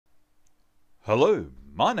Hello,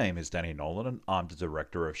 my name is Danny Nolan and I'm the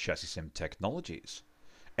Director of Chassis Sim Technologies.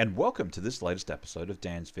 And welcome to this latest episode of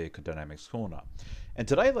Dan's Vehicle Dynamics Corner. And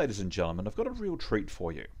today, ladies and gentlemen, I've got a real treat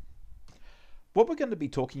for you. What we're going to be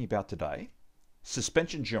talking about today,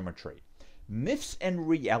 suspension geometry, myths and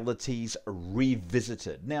realities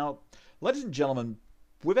revisited. Now, ladies and gentlemen,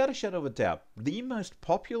 without a shadow of a doubt, the most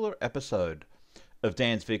popular episode of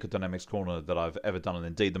Dan's Vehicle Dynamics Corner that I've ever done, and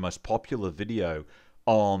indeed the most popular video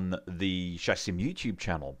on the Chassis Sim YouTube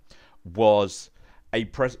channel, was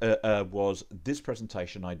was this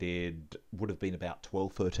presentation I did would have been about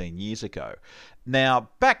 12, 13 years ago. Now,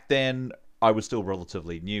 back then, I was still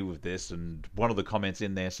relatively new with this, and one of the comments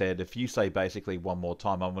in there said, if you say basically one more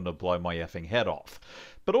time, I'm going to blow my effing head off.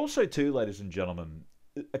 But also, too, ladies and gentlemen,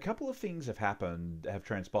 a couple of things have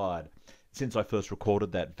transpired since I first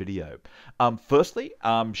recorded that video. Firstly,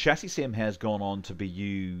 Chassis Sim has gone on to be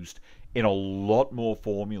used in a lot more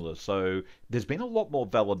formulas, so there's been a lot more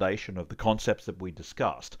validation of the concepts that we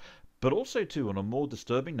discussed. But also, too, on a more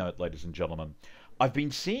disturbing note, ladies and gentlemen, I've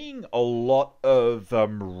been seeing a lot of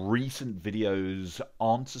recent videos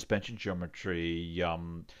on suspension geometry,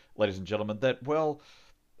 ladies and gentlemen, that, well,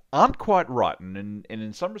 aren't quite right, and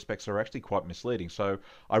in some respects are actually quite misleading. So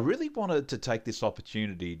I really wanted to take this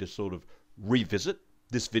opportunity to sort of revisit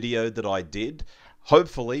this video that I did,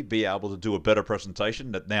 hopefully be able to do a better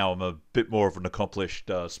presentation, that now I'm a bit more of an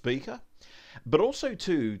accomplished speaker, but also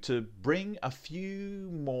too to bring a few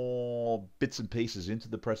more bits and pieces into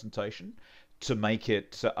the presentation to make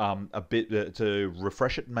it a bit, to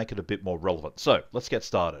refresh it and make it a bit more relevant. So let's get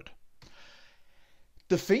started.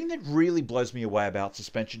 The thing that really blows me away about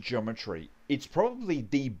suspension geometry, it's probably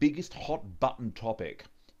the biggest hot button topic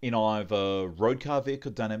in either road car vehicle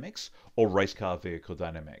dynamics or race car vehicle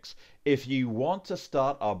dynamics. If you want to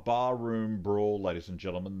start a barroom brawl, ladies and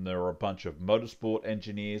gentlemen, there are a bunch of motorsport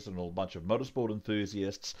engineers and a bunch of motorsport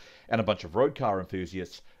enthusiasts and a bunch of road car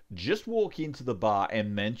enthusiasts. Just walk into the bar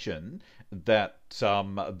and mention that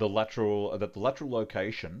the lateral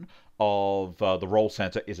location of the roll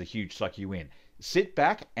center is a huge suck you in. Sit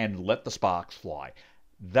back and let the sparks fly.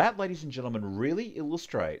 That, ladies and gentlemen, really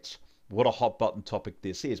illustrates what a hot button topic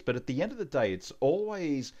this is. But at the end of the day, it's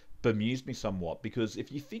always bemused me somewhat, because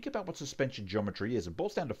if you think about what suspension geometry is, it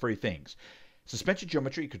boils down to three things. Suspension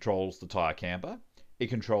geometry controls the tire camber, it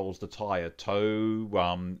controls the tire toe,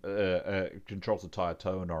 and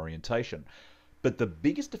orientation. But the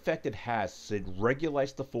biggest effect it has is it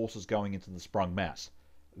regulates the forces going into the sprung mass.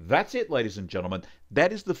 That's it, ladies and gentlemen.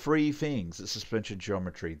 That is the three things that suspension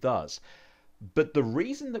geometry does. But the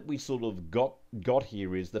reason that we sort of got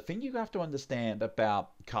here is the thing you have to understand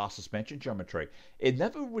about car suspension geometry. It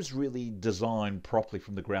never was really designed properly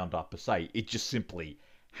from the ground up per se. It just simply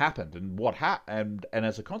happened. And and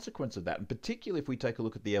as a consequence of that, and particularly if we take a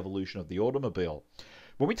look at the evolution of the automobile,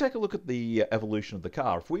 when we take a look at the evolution of the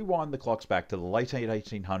car, if we wind the clocks back to the late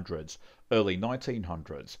 1800s, early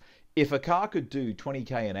 1900s, if a car could do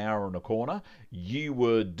 20k an hour in a corner, you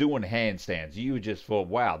were doing handstands. You just thought,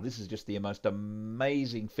 wow, this is just the most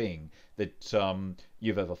amazing thing that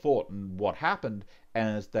you've ever thought. And what happened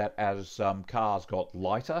is that as cars got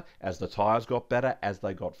lighter, as the tires got better, as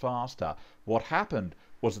they got faster, what happened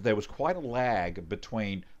was that there was quite a lag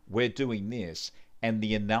between we're doing this and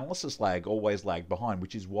the analysis lag always lagged behind,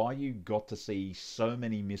 which is why you got to see so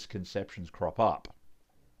many misconceptions crop up.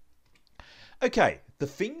 Okay, the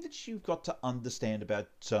thing that you've got to understand about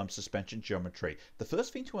suspension geometry, the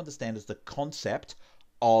first thing to understand is the concept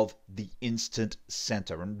of the instant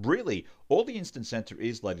center. And really, all the instant center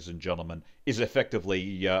is, ladies and gentlemen, is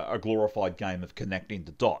effectively a glorified game of connecting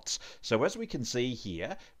the dots. So as we can see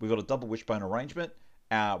here, we've got a double wishbone arrangement.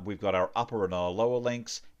 We've got our upper and our lower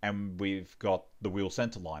links, and we've got the wheel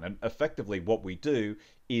center line. And effectively what we do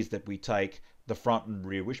is that we take the front and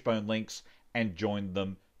rear wishbone links and join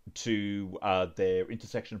them to their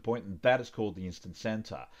intersection point, and that is called the instant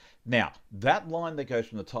center. Now, that line that goes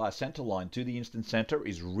from the tire center line to the instant center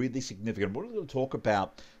is really significant. We're going to talk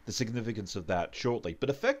about the significance of that shortly. But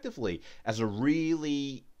effectively, as a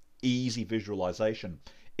really easy visualization,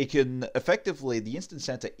 it can effectively, the instant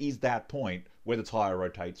center is that point where the tire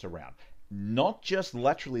rotates around. Not just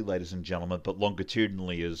laterally, ladies and gentlemen, but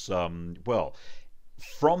longitudinally as well.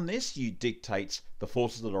 From this, you dictates the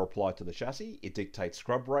forces that are applied to the chassis. It dictates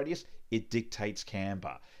scrub radius. It dictates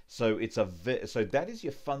camber. So so that is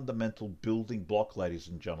your fundamental building block, ladies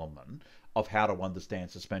and gentlemen, of how to understand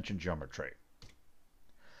suspension geometry.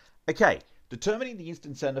 Okay, determining the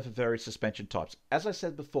instant center for various suspension types. As I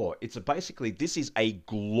said before, this is a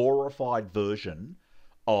glorified version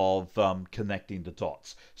of connecting the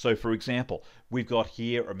dots. So for example, we've got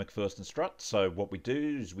here a McPherson strut. So what we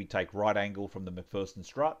do is we take right angle from the McPherson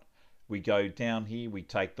strut. We go down here, we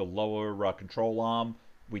take the lower control arm,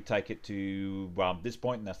 we take it to this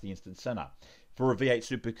point, and that's the instant center. For a V8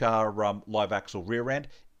 supercar live axle rear end,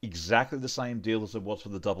 exactly the same deal as it was for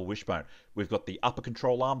the double wishbone. We've got the upper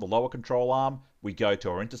control arm, the lower control arm, we go to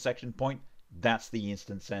our intersection point, that's the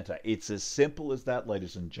instant center. It's as simple as that,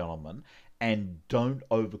 ladies and gentlemen, and don't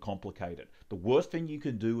overcomplicate it. The worst thing you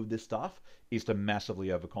can do with this stuff is to massively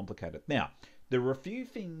overcomplicate it. Now, there are a few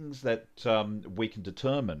things that we can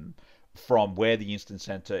determine from where the instant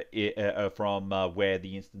center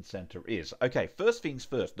is. Okay, first things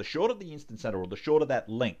first. The shorter the instant center, or the shorter that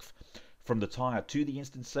length from the tire to the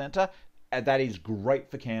instant center, that is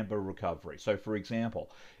great for camber recovery. So, for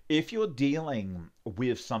example, if you're dealing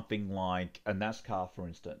with something like a NASCAR, for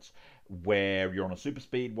instance, where you're on a super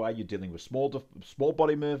speedway, you're dealing with small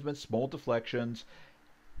body movements, small deflections,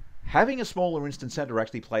 having a smaller instant center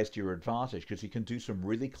actually plays to your advantage because you can do some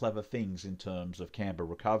really clever things in terms of camber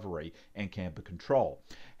recovery and camber control.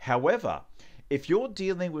 However, if you're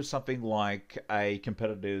dealing with something like a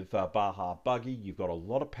competitive Baja buggy, you've got a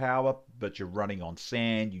lot of power, but you're running on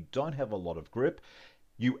sand, you don't have a lot of grip,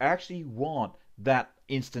 you actually want the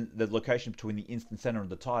location between the instant center and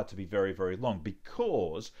the tire to be very, very long,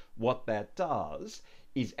 because what that does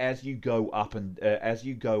is as you go up and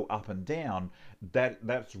down,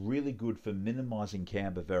 that's really good for minimizing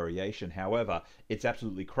camber variation. However, it's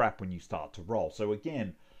absolutely crap when you start to roll. So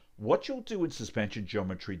again, what you'll do in suspension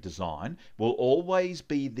geometry design will always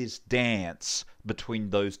be this dance between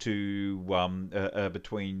those two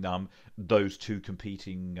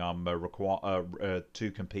competing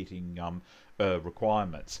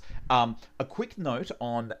requirements. A quick note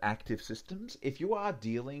on active systems: if you are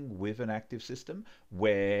dealing with an active system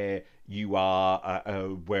where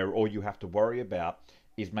where all you have to worry about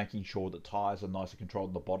is making sure that tires are nicely controlled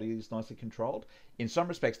and the body is nicely controlled, in some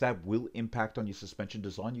respects that will impact on your suspension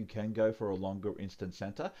design. You can go for a longer instant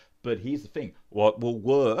center, but here's the thing: what will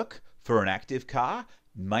work for an active car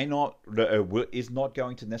is not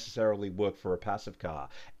going to necessarily work for a passive car,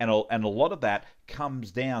 and a lot of that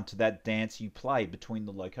comes down to that dance you play between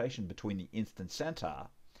the location between the instant center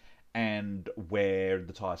and where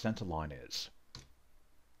the tire center line is.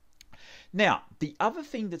 Now, the other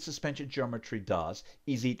thing that suspension geometry does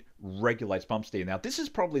is it regulates bump steer. Now, this is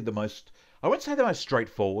probably the most, I won't say the most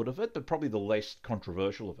straightforward of it, but probably the least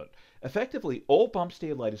controversial of it. Effectively, all bump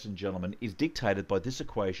steer, ladies and gentlemen, is dictated by this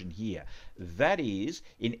equation here. That is,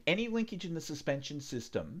 in any linkage in the suspension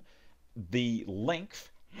system, the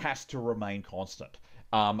length has to remain constant.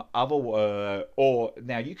 Or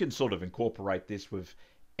now you can sort of incorporate this with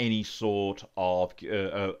any sort of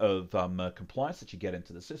compliance that you get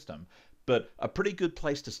into the system. But a pretty good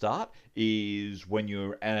place to start is when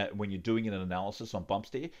you're doing an analysis on bump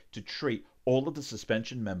steer, to treat all of the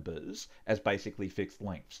suspension members as basically fixed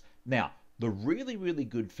lengths. Now, the really, really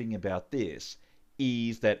good thing about this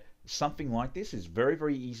is that something like this is very,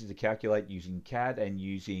 very easy to calculate using CAD and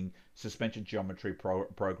using suspension geometry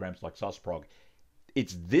programs like SUSProg.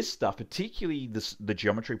 It's this stuff, particularly the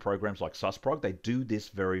geometry programs like SUSProg, they do this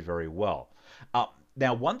very, very well.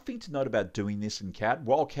 Now, one thing to note about doing this in CAD,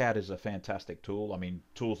 while CAD is a fantastic tool, I mean,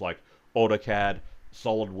 tools like AutoCAD,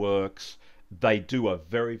 SolidWorks, they do a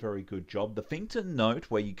very, very good job. The thing to note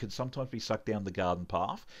where you can sometimes be sucked down the garden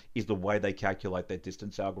path is the way they calculate their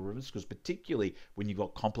distance algorithms, because particularly when you've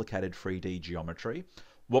got complicated 3D geometry,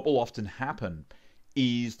 what will often happen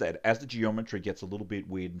is that as the geometry gets a little bit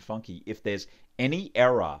weird and funky, if there's any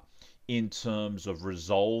error in terms of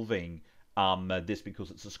resolving this because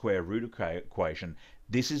it's a square root equation,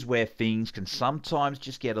 this is where things can sometimes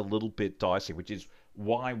just get a little bit dicey, which is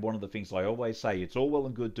why one of the things I always say, it's all well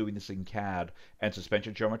and good doing this in CAD and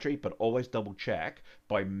suspension geometry, but always double check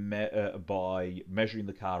by measuring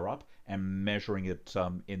the car up and measuring it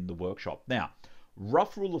in the workshop. Now,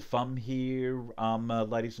 rough rule of thumb here,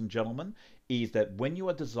 ladies and gentlemen, is that when you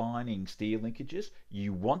are designing steer linkages,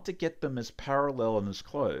 you want to get them as parallel and as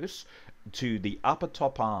close to the upper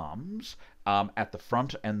top arms at the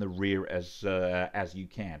front and the rear as you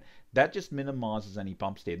can. That just minimizes any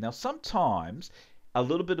bump steer. Now, sometimes a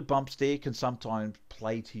little bit of bump steer can sometimes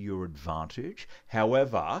play to your advantage.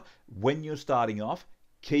 However, when you're starting off,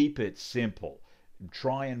 keep it simple.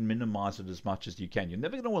 Try and minimize it as much as you can. You're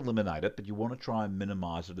never going to eliminate it, but you want to try and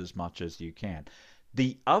minimize it as much as you can.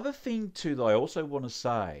 The other thing too that I also want to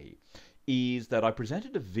say is that I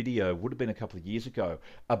presented a video, would have been a couple of years ago,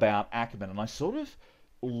 about Ackerman, and I sort of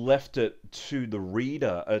left it to the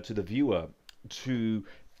reader, to the viewer, to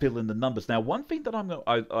fill in the numbers. Now, one thing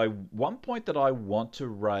that one point that I want to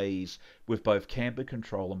raise with both camber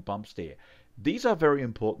control and bump steer, these are very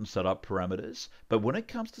important setup parameters, but when it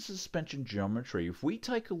comes to suspension geometry, if we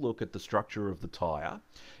take a look at the structure of the tyre,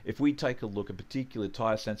 if we take a look at particular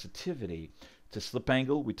tyre sensitivity to slip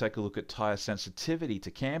angle, we take a look at tyre sensitivity to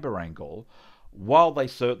camber angle, while they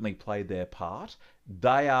certainly play their part,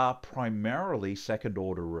 they are primarily second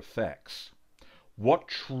order effects. What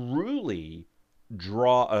truly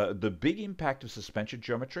the big impact of suspension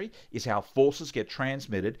geometry is how forces get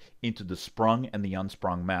transmitted into the sprung and the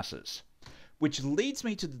unsprung masses. Which leads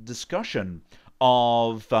me to the discussion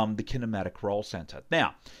of the kinematic roll center.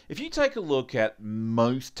 Now, if you take a look at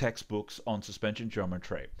most textbooks on suspension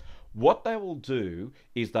geometry, what they will do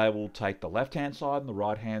is they will take the left-hand side and the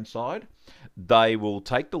right-hand side. They will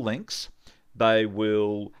take the links. They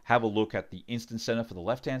will have a look at the instant center for the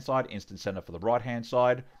left-hand side, instant center for the right-hand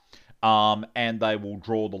side, and they will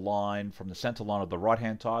draw the line from the center line of the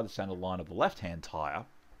right-hand tire, the center line of the left-hand tire,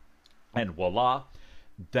 and voila.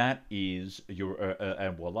 That is your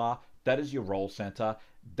roll center.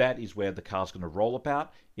 That is where the car's going to roll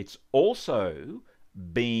about. It's also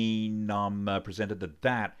been presented that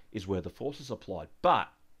that is where the force is applied. But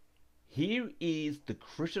here is the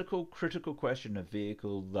critical question of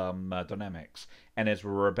vehicle dynamics. And as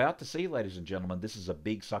we're about to see, ladies and gentlemen, this is a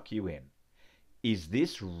big suck you in. Is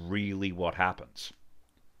this really what happens?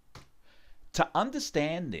 To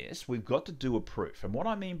understand this, we've got to do a proof. And what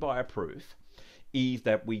I mean by a proof is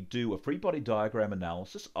that we do a free body diagram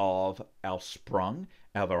analysis of our unsprung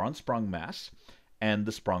mass and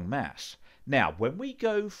the sprung mass. Now, when we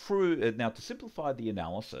go through, now to simplify the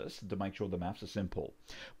analysis, to make sure the maths are simple,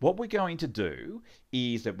 what we're going to do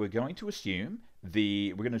is that we're going to assume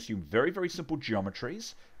very, very simple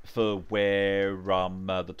geometries for where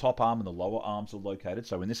the top arm and the lower arms are located.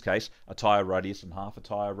 So in this case, a tire radius and half a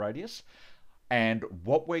tire radius. And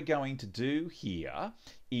what we're going to do here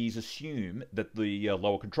is assume that the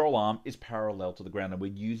lower control arm is parallel to the ground, and we're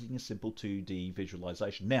using a simple 2D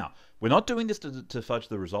visualization. Now, we're not doing this to fudge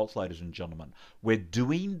the results, ladies and gentlemen. We're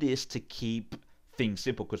doing this to keep things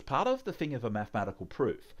simple, because part of the thing of a mathematical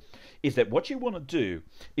proof is that what you want to do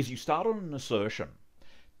is you start on an assertion,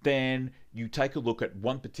 then you take a look at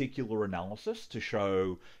one particular analysis to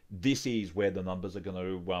show this is where the numbers are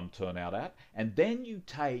going to turn out at, and then you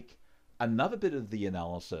take another bit of the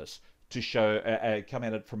analysis to show come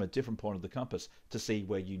at it from a different point of the compass to see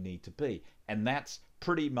where you need to be, and that's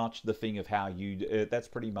pretty much the thing of how you do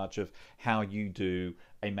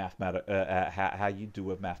a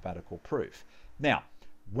mathematical proof. Now,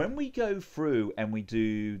 when we go through and we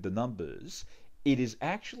do the numbers, there's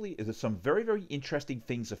some very, very interesting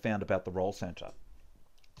things are found about the roll center.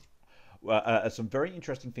 Some very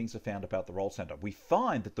interesting things are found about the roll center. We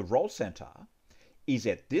find that the roll center is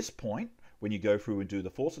at this point when you go through and do the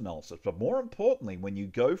force analysis. But more importantly, when you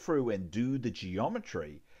go through and do the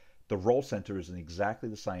geometry, the roll center is in exactly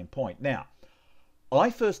the same point. Now,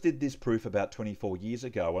 I first did this proof about 24 years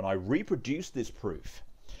ago, and I reproduced this proof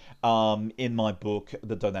in my book,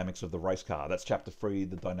 The Dynamics of the Race Car. That's chapter 3,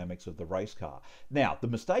 The Dynamics of the Race Car. Now, the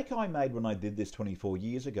mistake I made when I did this 24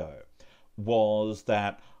 years ago was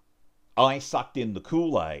that I sucked in the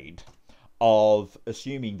Kool-Aid of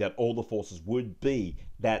assuming that all the forces would be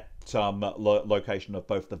that location of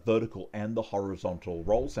both the vertical and the horizontal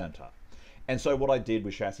roll center. And so what I did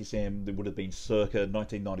with Chassis Sim, that would have been circa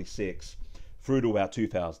 1996 through to about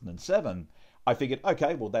 2007, I figured,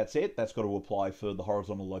 okay, well, that's it. That's got to apply for the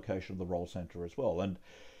horizontal location of the roll center as well.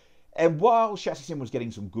 And while Chassis Sim was getting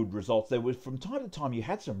some good results, there was, from time to time, you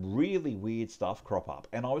had some really weird stuff crop up.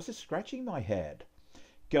 And I was just scratching my head,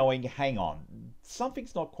 going, hang on,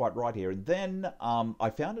 something's not quite right here. And then I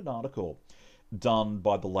found an article done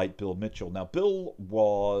by the late Bill Mitchell. Now, Bill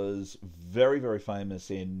was very, very famous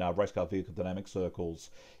in race car vehicle dynamic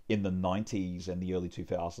circles in the 90s and the early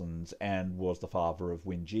 2000s, and was the father of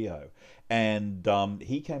WinGeo. And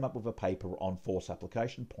he came up with a paper on force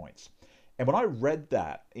application points. And when I read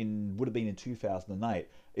that, would have been in 2008,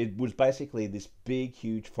 it was basically this big,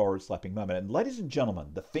 huge forward-slapping moment. And ladies and gentlemen,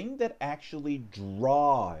 the thing that actually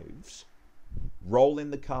drives roll in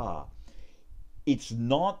the car, it's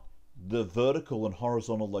not the vertical and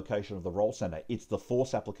horizontal location of the roll center. It's the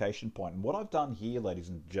force application point. And what I've done here, ladies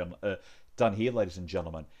and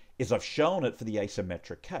gentlemen, is I've shown it for the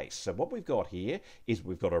asymmetric case. So what we've got here is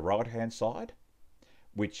we've got a right-hand side,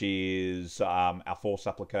 which is our force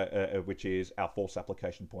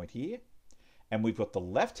application point here, and we've got the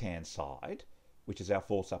left-hand side, which is our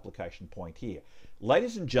force application point here.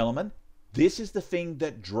 Ladies and gentlemen, this is the thing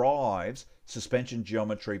that drives suspension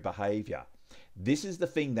geometry behavior. This is the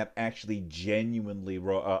thing that actually genuinely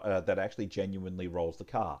rolls the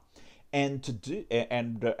car. And to do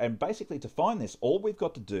and basically to find this, all we've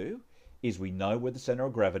got to do is we know where the center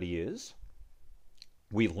of gravity is.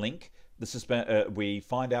 We link we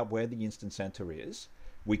find out where the instant center is.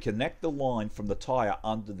 We connect the line from the tire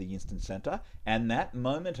under the instant center, and that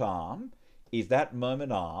moment arm is that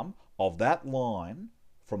moment arm of that line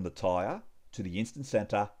from the tire to the instant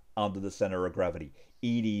center under the center of gravity.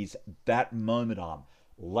 It is that moment arm.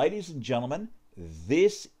 Ladies and gentlemen,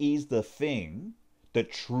 this is the thing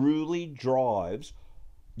that truly drives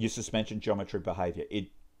your suspension geometry behavior.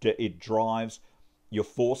 It drives your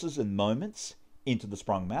forces and moments into the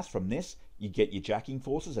sprung mass. From this, you get your jacking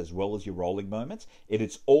forces as well as your rolling moments. It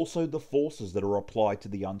is also the forces that are applied to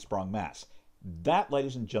the unsprung mass. That,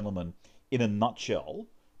 ladies and gentlemen, in a nutshell,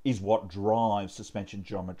 is what drives suspension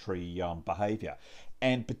geometry behavior.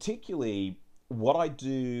 And particularly, what I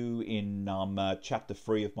do in chapter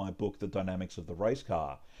 3 of my book, The Dynamics of the Race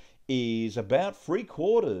Car, is about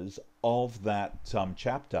 3/4 of that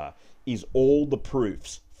chapter is all the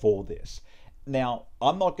proofs for this. Now,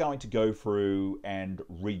 I'm not going to go through and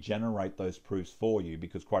regenerate those proofs for you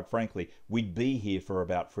because, quite frankly, we'd be here for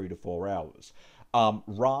about 3 to 4 hours.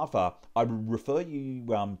 Rather, I would refer you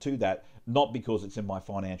to that, not because it's in my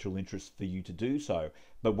financial interest for you to do so,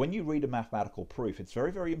 but when you read a mathematical proof, it's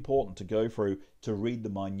very, very important to go through to read the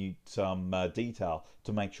minute detail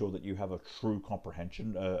to make sure that you have a true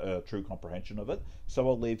comprehension of it. So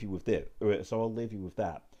I'll leave you with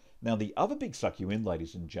that. Now, the other big suck you in,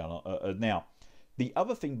 ladies and gentlemen. Now, the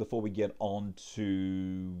other thing before we get on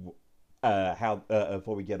to anti-dive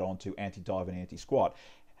and anti-squat.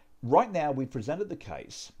 Right now, we've presented the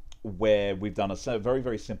case where we've done a very,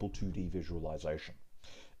 very simple 2D visualization.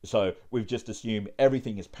 So we've just assumed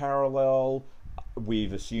everything is parallel.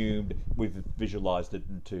 We've visualized it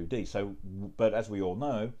in 2D. So, but as we all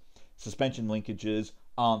know, suspension linkages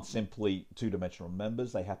aren't simply two-dimensional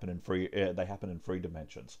members. They happen in three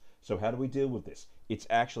dimensions. So how do we deal with this? It's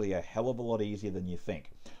actually a hell of a lot easier than you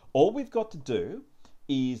think. All we've got to do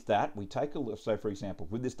is that we take a look. So, for example,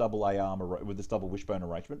 with this double wishbone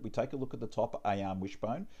arrangement, we take a look at the top A-arm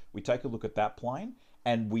wishbone. We take a look at that plane,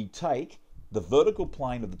 and we take the vertical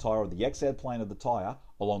plane of the tire, or the XZ plane of the tire,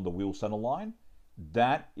 along the wheel center line.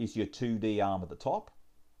 That is your 2D arm at the top.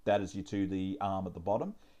 That is your 2D arm at the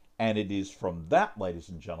bottom. And it is from that, ladies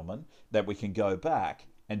and gentlemen, that we can go back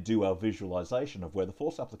and do our visualization of where the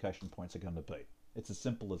force application points are going to be. It's as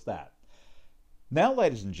simple as that. Now,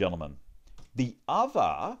 ladies and gentlemen, the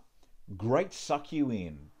other great suck you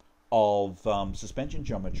in of suspension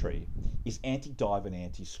geometry is anti-dive and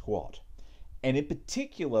anti-squat. And in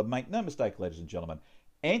particular, make no mistake, ladies and gentlemen,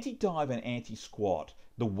 anti-dive and anti-squat,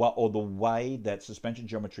 the way that suspension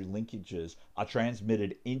geometry linkages are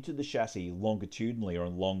transmitted into the chassis longitudinally or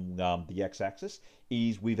along the x-axis,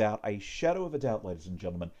 is without a shadow of a doubt, ladies and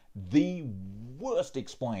gentlemen, the worst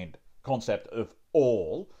explained concept of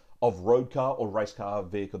all of road car or race car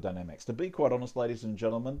vehicle dynamics. To be quite honest, ladies and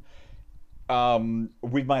gentlemen,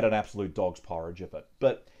 we've made an absolute dog's porridge of it.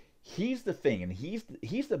 But here's the thing, and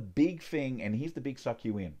here's the big thing, and here's the big suck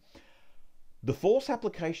you in. The force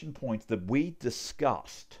application points that we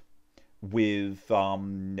discussed with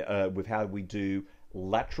how we do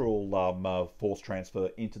lateral force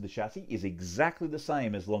transfer into the chassis is exactly the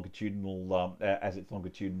same as longitudinal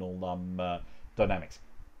dynamics.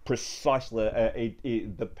 Precisely,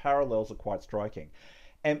 the parallels are quite striking.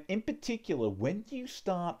 And in particular, when you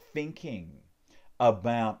start thinking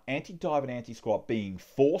about anti-dive and anti-squat being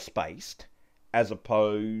force-based, as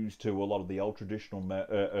opposed to a lot of the old traditional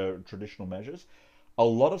measures, a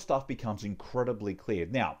lot of stuff becomes incredibly clear.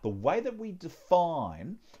 Now, the way that we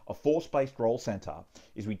define a force-based roll center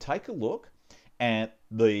is we take a look at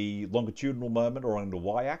the longitudinal moment or on the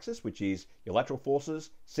y-axis, which is your lateral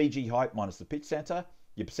forces, CG height minus the pitch center.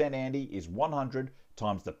 Your percent Andy is 100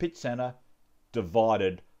 times the pitch center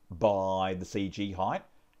divided by the CG height.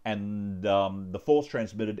 And the force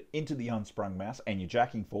transmitted into the unsprung mass and your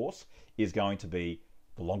jacking force is going to be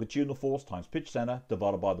the longitudinal force times pitch center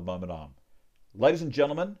divided by the moment arm. Ladies and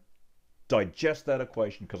gentlemen, digest that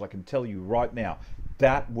equation, because I can tell you right now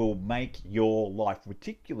that will make your life,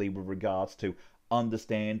 particularly with regards to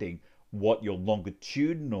understanding what your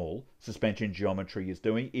longitudinal suspension geometry is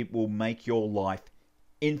doing, it will make your life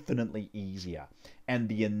infinitely easier. And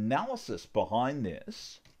the analysis behind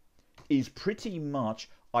this is pretty much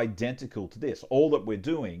identical to this. All that we're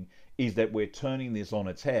doing is that we're turning this on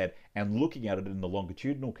its head and looking at it in the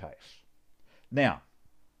longitudinal case. Now,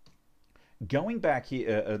 going back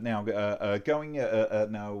here, going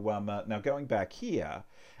back here,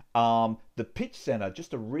 The pitch center,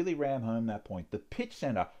 just to really ram home that point, the pitch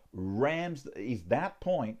center is that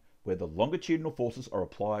point where the longitudinal forces are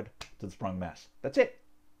applied to the sprung mass. That's it.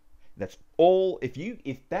 That's all.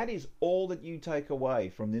 If that is all that you take away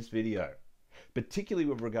from this video, particularly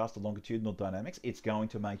with regards to longitudinal dynamics, it's going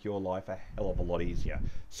to make your life a hell of a lot easier.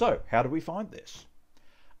 So how do we find this?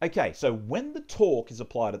 Okay, so when the torque is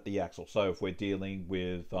applied at the axle, so if we're dealing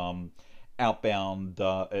with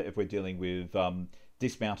if we're dealing with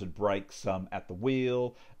dismounted brakes at the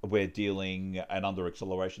wheel, we're dealing an under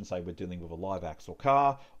acceleration, say we're dealing with a live axle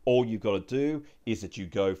car, all you've got to do is that you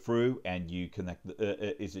go through and you connect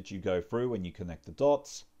the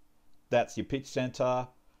dots. That's your pitch center,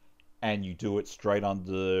 and you do it straight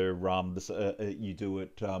under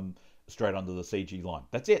straight under the CG line.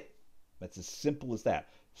 That's it. That's as simple as that.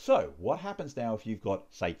 So what happens now if you've got,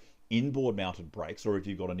 say, inboard mounted brakes, or if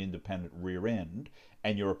you've got an independent rear end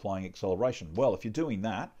and you're applying acceleration? Well, if you're doing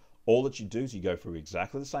that, all that you do is you go through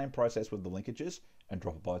exactly the same process with the linkages and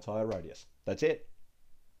drop it by a tire radius. That's it.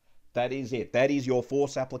 That is it. That is your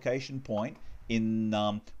force application point in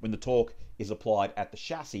when the torque is applied at the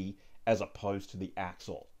chassis as opposed to the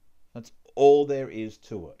axle. That's all there is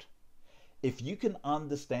to it. If you can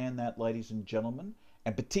understand that, ladies and gentlemen,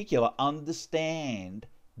 and particular understand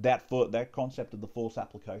that concept of the force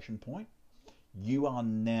application point, you are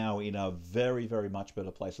now in a very, very much better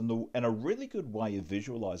place. And a really good way of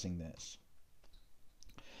visualizing this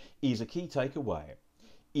is, a key takeaway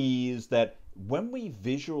is that when we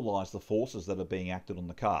visualize the forces that are being acted on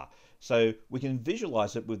the car, so we can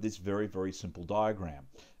visualize it with this very, very simple diagram.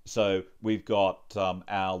 So we've got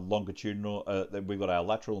our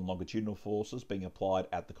lateral and longitudinal forces being applied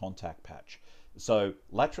at the contact patch. So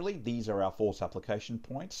laterally, these are our force application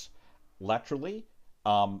points. Laterally,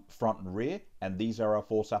 front and rear, and these are our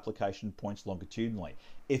force application points longitudinally.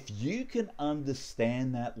 If you can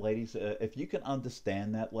understand that, ladies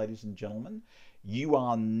and gentlemen, you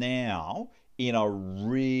are now in a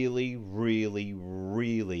really, really,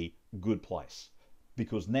 really good place,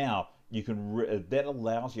 because now you can that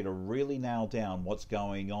allows you to really nail down what's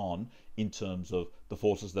going on in terms of the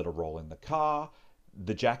forces that are rolling the car,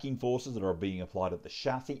 the jacking forces that are being applied at the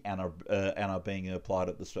chassis and are being applied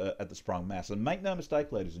at the sprung mass. And make no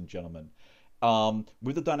mistake, ladies and gentlemen,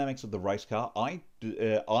 with the dynamics of the race car, I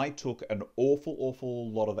took an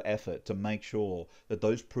awful lot of effort to make sure that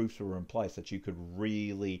those proofs were in place, that you could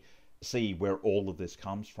really see where all of this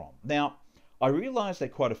comes from. Now, I realize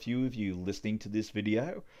that quite a few of you listening to this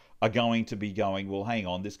video are going to be going, well, hang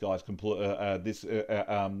on, this guy's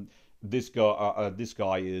this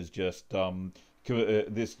guy is just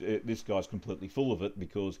this guy's completely full of it,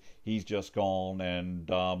 because he's just gone and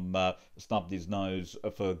snubbed his nose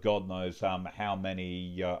for God knows how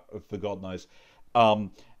many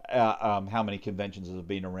how many conventions have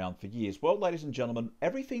been around for years. Well, ladies and gentlemen,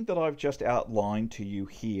 everything that I've just outlined to you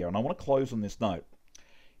here, and I want to close on this note,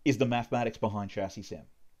 is the mathematics behind chassis sim.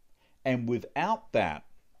 And without that,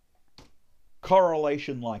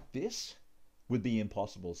 correlation like this would be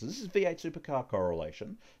impossible. So this is V8 supercar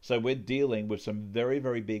correlation. So we're dealing with some very,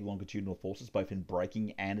 very big longitudinal forces, both in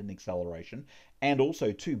braking and in acceleration. And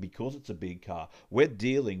also, too, because it's a big car, we're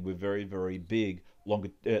dealing with very, very big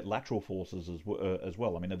lateral forces as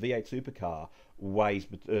well. I mean, a V8 supercar weighs,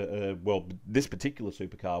 well, this particular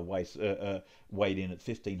supercar weighed in at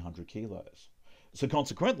 1,500 kilos. So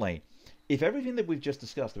consequently, if everything that we've just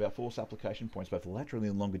discussed about force application points, both laterally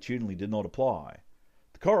and longitudinally, did not apply,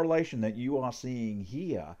 the correlation that you are seeing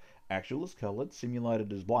here, actual as colored,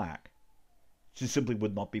 simulated as black, just simply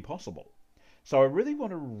would not be possible. So I really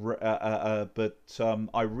want to,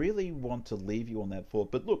 I really want to leave you on that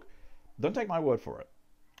thought. But look, don't take my word for it.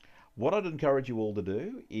 What I'd encourage you all to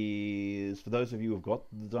do is, for those of you who've got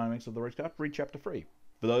the dynamics of the race car, read chapter 3.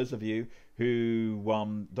 For those of you who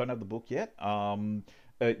don't have the book yet,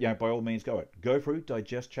 by all means, go through,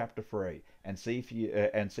 digest chapter 3, and see for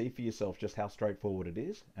yourself just how straightforward it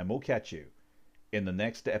is. And we'll catch you in the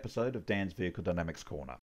next episode of Dan's Vehicle Dynamics Corner.